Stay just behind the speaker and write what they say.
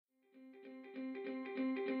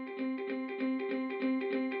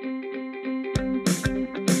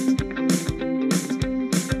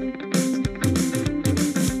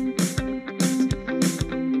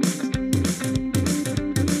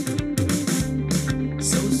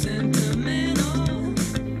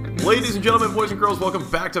Ladies and gentlemen, boys and girls, welcome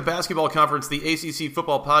back to Basketball Conference, the ACC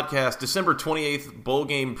Football Podcast, December 28th Bowl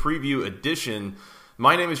Game Preview Edition.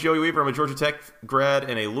 My name is Joey Weaver. I'm a Georgia Tech grad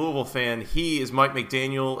and a Louisville fan. He is Mike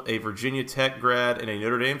McDaniel, a Virginia Tech grad and a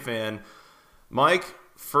Notre Dame fan. Mike,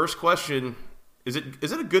 first question, is it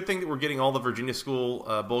a good thing that we're getting all the Virginia school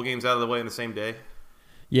bowl games out of the way in the same day?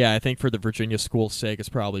 Yeah, I think for the Virginia school's sake, it's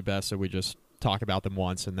probably best that we just talk about them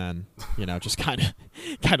once and then, just kind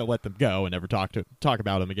of let them go and never talk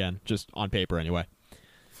about them again, just on paper anyway.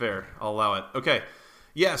 Fair. I'll allow it. Okay.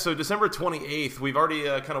 Yeah, so December 28th, we've already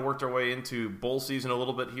kind of worked our way into bowl season a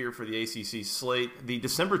little bit here for the ACC slate. The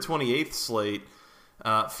December 28th slate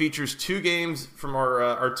features two games from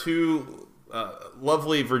our two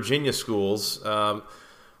lovely Virginia schools.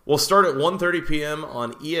 We'll start at 1:30 p.m.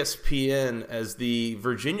 on ESPN as the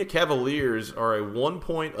Virginia Cavaliers are a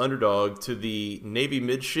 1-point underdog to the Navy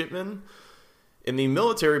Midshipmen in the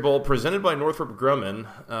Military Bowl presented by Northrop Grumman,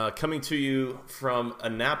 coming to you from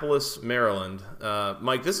Annapolis, Maryland.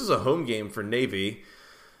 Mike, this is a home game for Navy.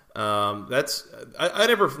 I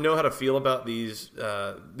never know how to feel about these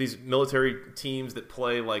military teams that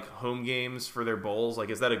play like home games for their bowls. Like,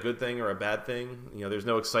 is that a good thing or a bad thing? There's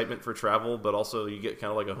no excitement for travel, but also you get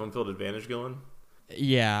kind of like a home field advantage going.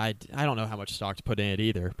 Yeah, I don't know how much stock to put in it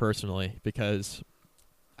either, personally, because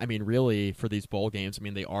really for these bowl games,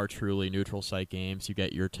 they are truly neutral site games. You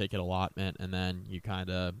get your ticket allotment and then you kind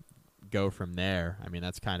of go from there.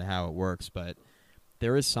 That's kind of how it works, but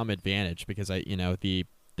there is some advantage because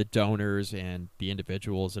the donors and the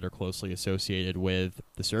individuals that are closely associated with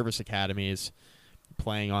the service academies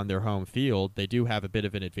playing on their home field, they do have a bit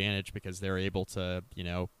of an advantage because they're able to,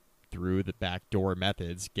 through the backdoor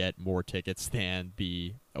methods, get more tickets than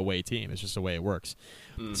the away team. It's just the way it works.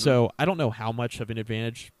 Mm-hmm. So I don't know how much of an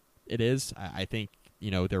advantage it is. I think,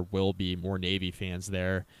 there will be more Navy fans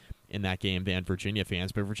there in that game than Virginia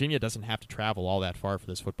fans, but Virginia doesn't have to travel all that far for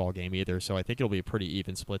this football game either, so I think it'll be a pretty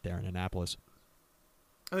even split there in Annapolis.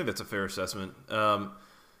 I think that's a fair assessment.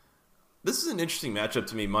 This is an interesting matchup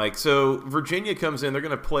to me, Mike. So Virginia comes in. They're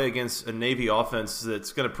going to play against a Navy offense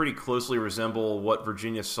that's going to pretty closely resemble what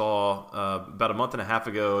Virginia saw about a month and a half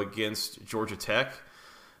ago against Georgia Tech.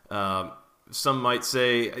 Some might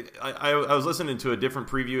say I was listening to a different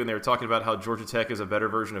preview, and they were talking about how Georgia Tech is a better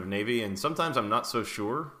version of Navy, and sometimes I'm not so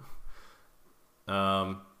sure.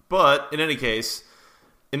 But in any case,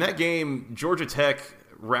 in that game, Georgia Tech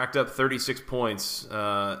racked up 36 points,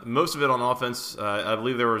 most of it on offense. I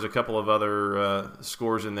believe there was a couple of other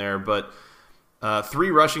scores in there, but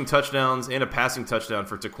 3 rushing touchdowns and a passing touchdown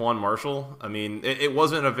for Taquan Marshall. It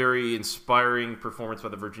wasn't a very inspiring performance by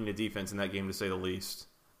the Virginia defense in that game, to say the least.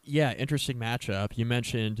 Yeah, interesting matchup. You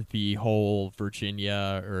mentioned the whole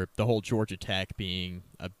Virginia or the whole Georgia Tech being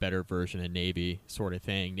a better version of Navy sort of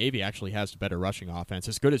thing. Navy actually has a better rushing offense,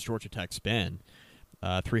 as good as Georgia Tech's been.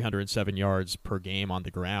 307 yards per game on the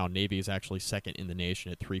ground. Navy is actually second in the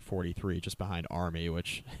nation at 343, just behind Army,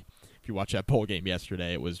 which, if you watch that bowl game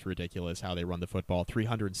yesterday, it was ridiculous how they run the football.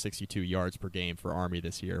 362 yards per game for Army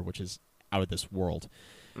this year, which is out of this world.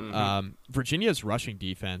 Mm-hmm. Virginia's rushing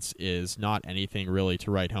defense is not anything really to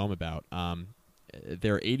write home about.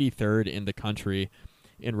 They're 83rd in the country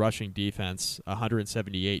in rushing defense,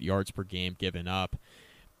 178 yards per game given up.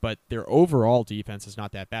 But their overall defense is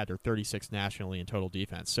not that bad. They're 36th nationally in total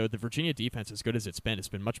defense. So the Virginia defense, as good as it's been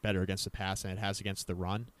much better against the pass than it has against the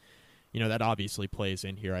run. That obviously plays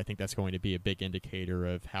in here. I think that's going to be a big indicator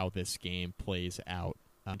of how this game plays out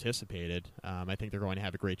anticipated. I think they're going to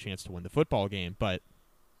have a great chance to win the football game. But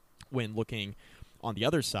when looking on the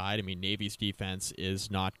other side, Navy's defense is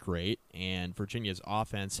not great, and Virginia's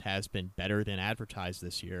offense has been better than advertised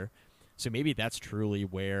this year. So maybe that's truly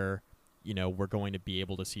where we're going to be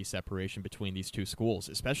able to see separation between these two schools,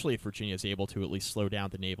 especially if Virginia is able to at least slow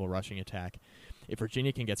down the naval rushing attack. If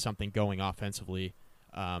Virginia can get something going offensively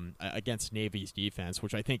against Navy's defense,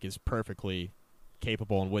 which I think is perfectly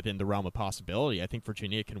capable and within the realm of possibility, I think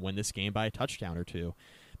Virginia can win this game by a touchdown or two.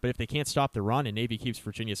 But if they can't stop the run and Navy keeps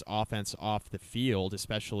Virginia's offense off the field,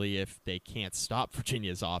 especially if they can't stop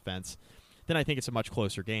Virginia's offense, then I think it's a much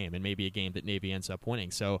closer game and maybe a game that Navy ends up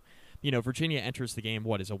winning. So, Virginia enters the game,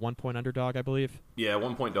 is a 1-point underdog, I believe? Yeah,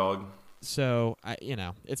 1-point dog. So,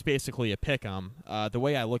 it's basically a pick-em. The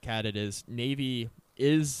way I look at it is Navy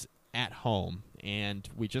is at home, and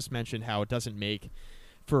we just mentioned how it doesn't make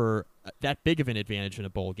for that big of an advantage in a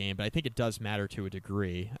bowl game, but I think it does matter to a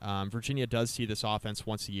degree. Virginia does see this offense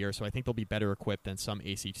once a year, so I think they'll be better equipped than some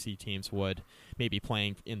ACC teams would, maybe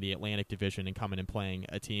playing in the Atlantic Division and coming and playing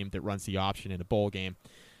a team that runs the option in a bowl game.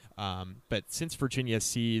 But since Virginia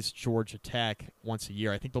sees Georgia Tech once a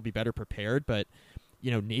year, I think they'll be better prepared, but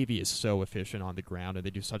Navy is so efficient on the ground and they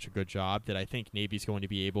do such a good job that I think Navy's going to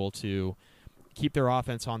be able to keep their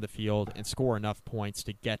offense on the field and score enough points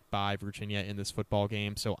to get by Virginia in this football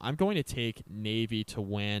game. So I'm going to take Navy to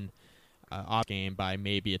win off game by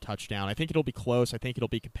maybe a touchdown. I think it'll be close. I think it'll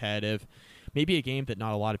be competitive. Maybe a game that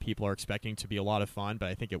not a lot of people are expecting to be a lot of fun, but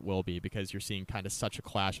I think it will be because you're seeing kind of such a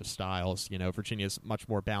clash of styles. Virginia's much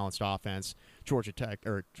more balanced offense.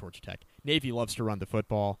 Navy loves to run the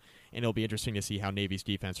football, and it'll be interesting to see how Navy's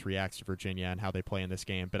defense reacts to Virginia and how they play in this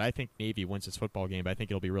game. But I think Navy wins this football game, but I think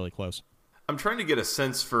it'll be really close. I'm trying to get a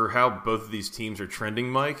sense for how both of these teams are trending,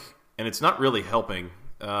 Mike, and it's not really helping.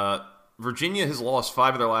 Virginia has lost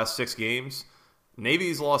 5 of their last 6 games.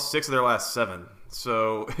 Navy's lost 6 of their last 7.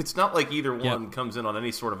 So it's not like either one comes in on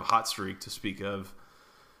any sort of hot streak to speak of.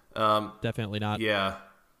 Definitely not. Yeah.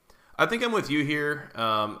 I think I'm with you here.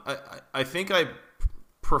 I think I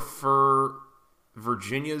prefer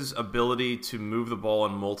Virginia's ability to move the ball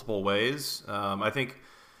in multiple ways. I think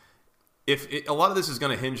a lot of this is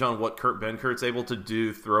going to hinge on what Kurt Benkurt's able to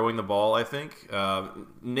do throwing the ball, I think.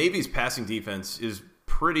 Navy's passing defense is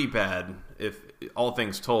pretty bad, if all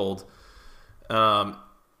things told.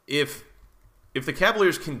 If the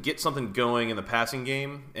Cavaliers can get something going in the passing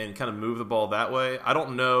game and kind of move the ball that way, I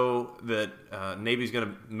don't know that Navy's going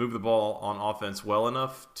to move the ball on offense well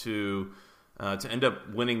enough to end up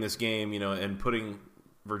winning this game, and putting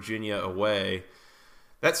Virginia away.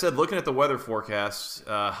 That said, looking at the weather forecast,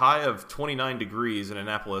 high of 29 degrees in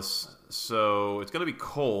Annapolis, so it's going to be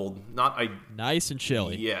cold. Nice and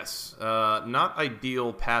chilly. Yes, not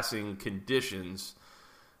ideal passing conditions,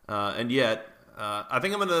 and yet I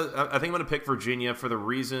think I'm gonna pick Virginia for the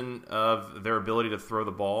reason of their ability to throw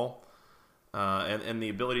the ball, and the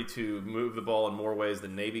ability to move the ball in more ways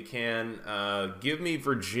than Navy can. Give me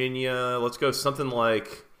Virginia. Let's go something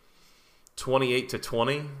like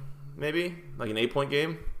 28-20. Maybe like an 8-point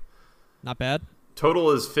game. Not bad. Total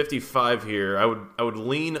is 55 here. I would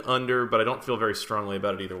lean under, but I don't feel very strongly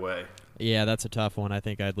about it either way. Yeah, that's a tough one. I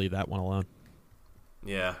think I'd leave that one alone.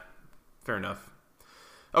 Yeah, fair enough.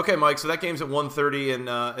 Okay, Mike. So that game's at 1:30, and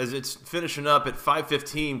as it's finishing up at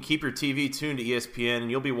 5:15, keep your TV tuned to ESPN, and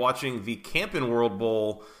you'll be watching the Camping World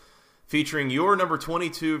Bowl, featuring your number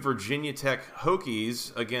 22 Virginia Tech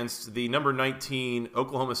Hokies against the number 19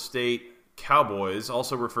 Oklahoma State Cowboys,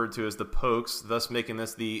 also referred to as the Pokes, thus making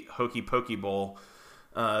this the Hokey Pokey Bowl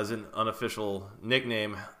as an unofficial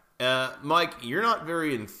nickname. Mike, you're not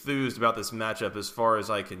very enthused about this matchup as far as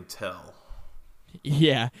I can tell.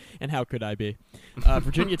 Yeah, and how could I be?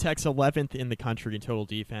 Virginia Tech's 11th in the country in total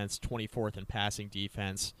defense, 24th in passing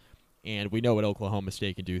defense, and we know what Oklahoma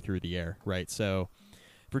State can do through the air, right? So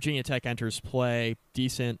Virginia Tech enters play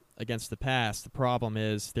decent against the pass. The problem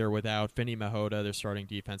is they're without Vinny Mahota, their starting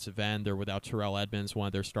defensive end. They're without Terrell Edmonds, one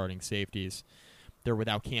of their starting safeties. They're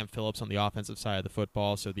without Cam Phillips on the offensive side of the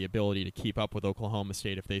football, so the ability to keep up with Oklahoma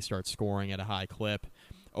State if they start scoring at a high clip.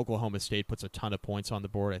 Oklahoma State puts a ton of points on the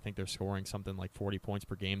board. I think they're scoring something like 40 points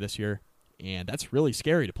per game this year, and that's really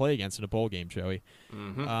scary to play against in a bowl game, Joey.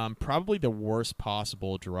 Mm-hmm. Probably the worst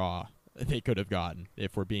possible draw they could have gotten,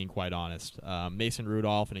 if we're being quite honest. Mason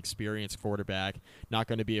Rudolph, an experienced quarterback, not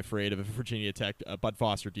going to be afraid of a Virginia Tech Bud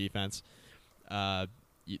Foster defense.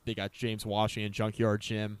 They got James Washington, Junkyard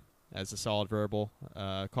Jim, as the solid verbal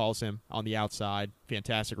calls him, on the outside.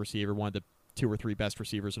 Fantastic receiver, one of the 2 or 3 best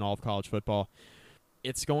receivers in all of college football.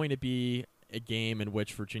 It's going to be a game in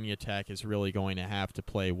which Virginia Tech is really going to have to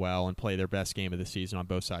play well and play their best game of the season on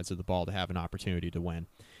both sides of the ball to have an opportunity to win.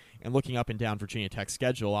 And looking up and down Virginia Tech's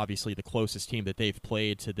schedule, obviously the closest team that they've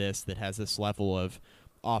played to this that has this level of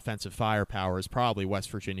offensive firepower is probably West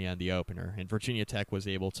Virginia in the opener. And Virginia Tech was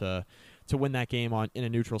able to win that game in a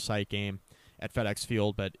neutral site game at FedEx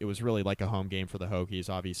Field, but it was really like a home game for the Hokies,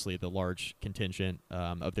 obviously the large contingent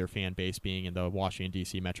of their fan base being in the Washington,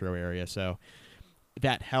 D.C. metro area. So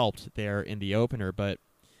that helped there in the opener. But,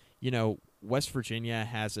 West Virginia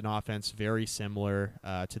has an offense very similar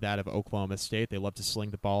to that of Oklahoma State. They love to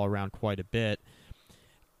sling the ball around quite a bit.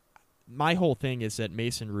 My whole thing is that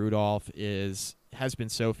Mason Rudolph has been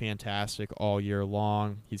so fantastic all year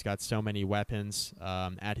long. He's got so many weapons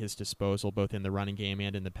at his disposal, both in the running game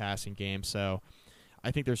and in the passing game. So I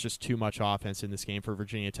think there's just too much offense in this game for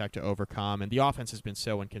Virginia Tech to overcome. And the offense has been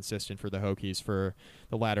so inconsistent for the Hokies for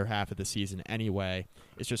the latter half of the season anyway.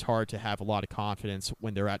 It's just hard to have a lot of confidence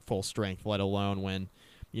when they're at full strength, let alone when,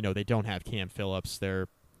 they don't have Cam Phillips, their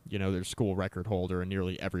school record holder in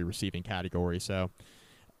nearly every receiving category. So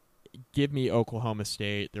give me Oklahoma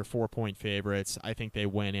State. They're 4-point favorites. I think they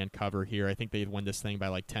win and cover here. I think they'd win this thing by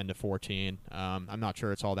like 10-14. I'm not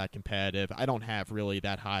sure it's all that competitive. I don't have really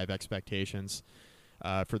that high of expectations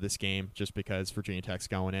for this game, just because Virginia Tech's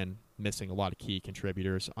going in missing a lot of key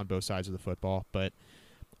contributors on both sides of the football. But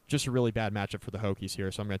just a really bad matchup for the Hokies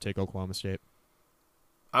here, so I'm going to take Oklahoma State.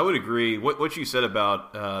 I would agree. What you said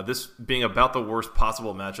about this being about the worst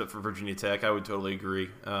possible matchup for Virginia Tech, I would totally agree.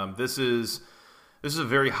 This is a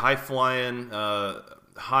very high-flying,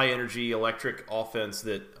 high-energy, electric offense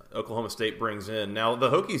that Oklahoma State brings in. Now, the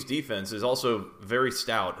Hokies' defense is also very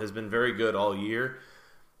stout, has been very good all year.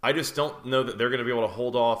 I just don't know that they're going to be able to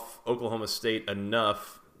hold off Oklahoma State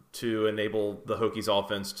enough to enable the Hokies'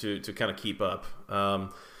 offense to kind of keep up.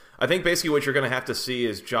 I think basically what you're going to have to see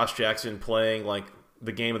is Josh Jackson playing like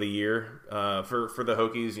the game of the year for the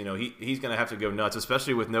Hokies. You know, he's going to have to go nuts,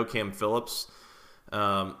 especially with no Cam Phillips.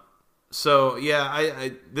 So, yeah,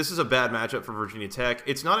 this is a bad matchup for Virginia Tech.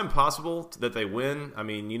 It's not impossible that they win. I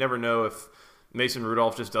mean, you never know if Mason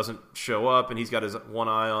Rudolph just doesn't show up and he's got his one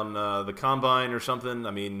eye on the combine or something.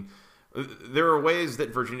 I mean, there are ways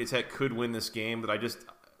that Virginia Tech could win this game that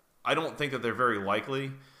I don't think that they're very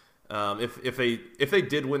likely. If they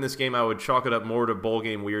did win this game, I would chalk it up more to bowl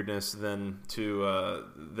game weirdness than to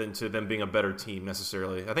them being a better team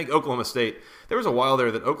necessarily. I think Oklahoma State. There was a while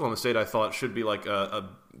there that Oklahoma State I thought should be like a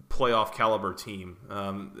playoff caliber team.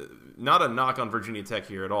 Not a knock on Virginia Tech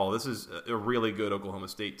here at all. This is a really good Oklahoma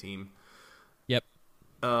State team. Yep.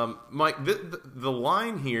 Mike, the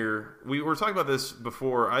line here, we were talking about this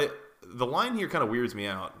before. The line here kind of weirds me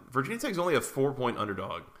out. Virginia Tech's only a 4-point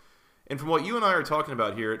underdog. And from what you and I are talking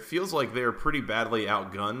about here, it feels like they're pretty badly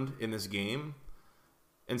outgunned in this game.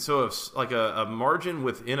 And so if like a margin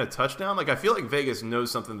within a touchdown, like I feel like Vegas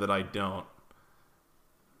knows something that I don't.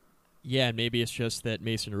 Yeah, maybe it's just that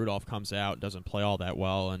Mason Rudolph comes out, doesn't play all that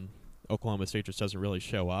well, and Oklahoma State just doesn't really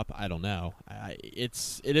show up. I don't know. It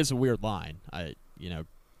is a weird line.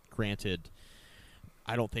 Granted,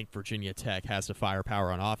 I don't think Virginia Tech has the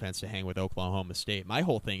firepower on offense to hang with Oklahoma State. My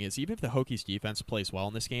whole thing is, even if the Hokies defense plays well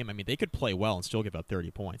in this game, I mean, they could play well and still give up 30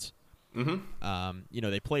 points. Mm-hmm.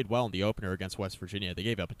 They played well in the opener against West Virginia. They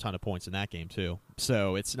gave up a ton of points in that game, too.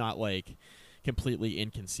 So it's not like completely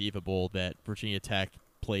inconceivable that Virginia Tech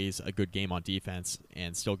plays a good game on defense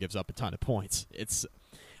and still gives up a ton of points.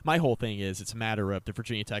 My whole thing is it's a matter of the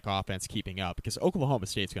Virginia Tech offense keeping up, because Oklahoma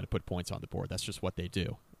State's going to put points on the board. That's just what they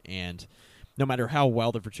do. And no matter how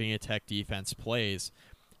well the Virginia Tech defense plays,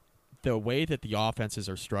 the way that the offenses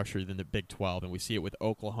are structured in the Big 12, and we see it with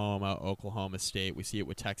Oklahoma, Oklahoma State, we see it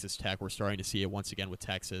with Texas Tech, we're starting to see it once again with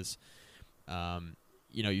Texas.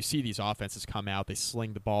 You see these offenses come out, they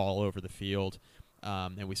sling the ball all over the field,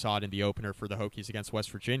 and we saw it in the opener for the Hokies against West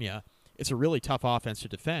Virginia. It's a really tough offense to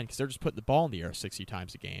defend because they're just putting the ball in the air 60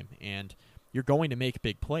 times a game, and you're going to make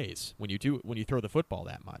big plays when you throw the football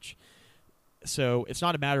that much. So it's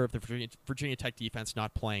not a matter of the Virginia Tech defense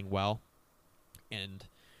not playing well and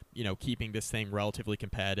keeping this thing relatively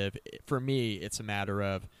competitive. For me, it's a matter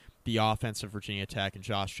of the offense of Virginia Tech and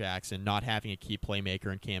Josh Jackson not having a key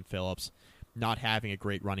playmaker in Cam Phillips, not having a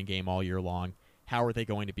great running game all year long. How are they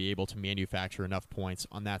going to be able to manufacture enough points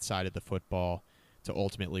on that side of the football to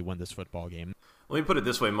ultimately win this football game? Let me put it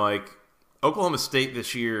this way, Mike. Oklahoma State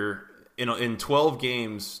this year, in 12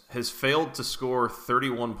 games, has failed to score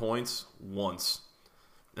 31 points once.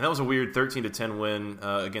 And that was a weird 13-10 win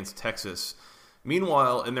against Texas.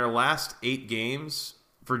 Meanwhile, in their last 8 games,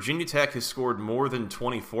 Virginia Tech has scored more than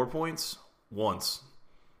 24 points once.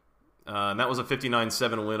 And that was a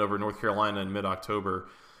 59-7 win over North Carolina in mid-October.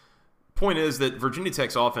 Point is that Virginia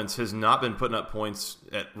Tech's offense has not been putting up points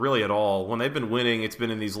really at all. When they've been winning, it's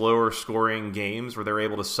been in these lower scoring games where they're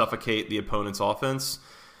able to suffocate the opponent's offense.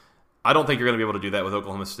 I don't think you're going to be able to do that with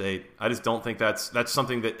Oklahoma State. I just don't think that's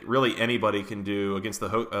something that really anybody can do against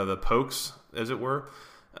the Pokes, as it were.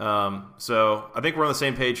 So I think we're on the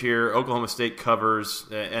same page here. Oklahoma State covers,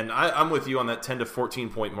 and I'm with you on that 10 to 14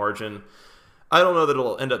 point margin. I don't know that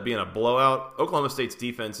it'll end up being a blowout. Oklahoma State's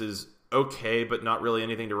defense is okay, but not really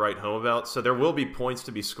anything to write home about. So there will be points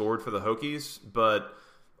to be scored for the Hokies, but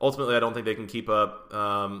ultimately I don't think they can keep up.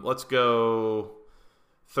 Let's go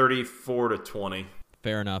 34-20.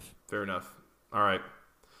 Fair enough. Fair enough. All right.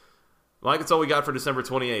 Mike, that's all we got for December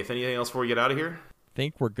 28th. Anything else before we get out of here? I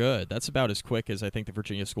think we're good. That's about as quick as I think the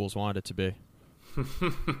Virginia schools wanted it to be.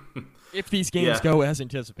 If these games go as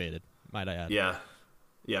anticipated, might I add.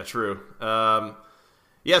 Yeah, true.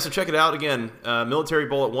 So check it out again. Military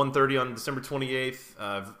Bowl at 1:30 on December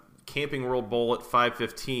 28th. Camping World Bowl at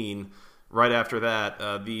 5:15. Right after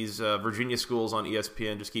that, these Virginia schools on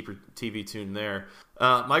ESPN. Just keep your TV tuned there.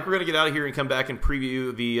 Mike, we're going to get out of here and come back and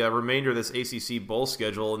preview the remainder of this ACC bowl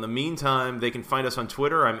schedule. In the meantime, they can find us on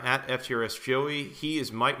Twitter. I'm at FTRS Joey. He is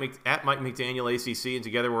at Mike McDaniel ACC, and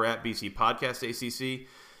together we're at BC Podcast ACC.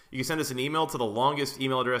 You can send us an email to the longest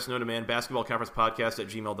email address known to man,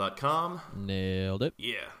 basketballconferencepodcast@gmail.com. Nailed it.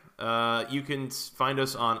 Yeah. You can find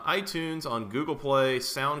us on iTunes, on Google Play,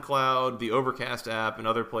 SoundCloud, the Overcast app, and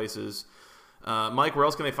other places. Mike, where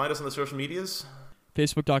else can they find us on the social medias?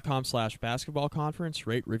 Facebook.com/basketball conference.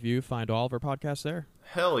 Rate, review, find all of our podcasts there.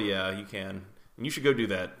 Hell yeah, you can. And you should go do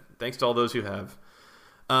that. Thanks to all those who have.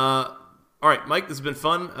 All right, Mike, this has been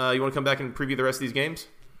fun. You want to come back and preview the rest of these games?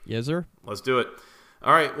 Yes, sir. Let's do it.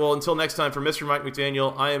 All right, well, until next time, for Mr. Mike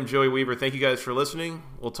McDaniel, I am Joey Weaver. Thank you guys for listening.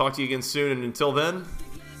 We'll talk to you again soon, and until then,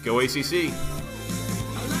 go ACC.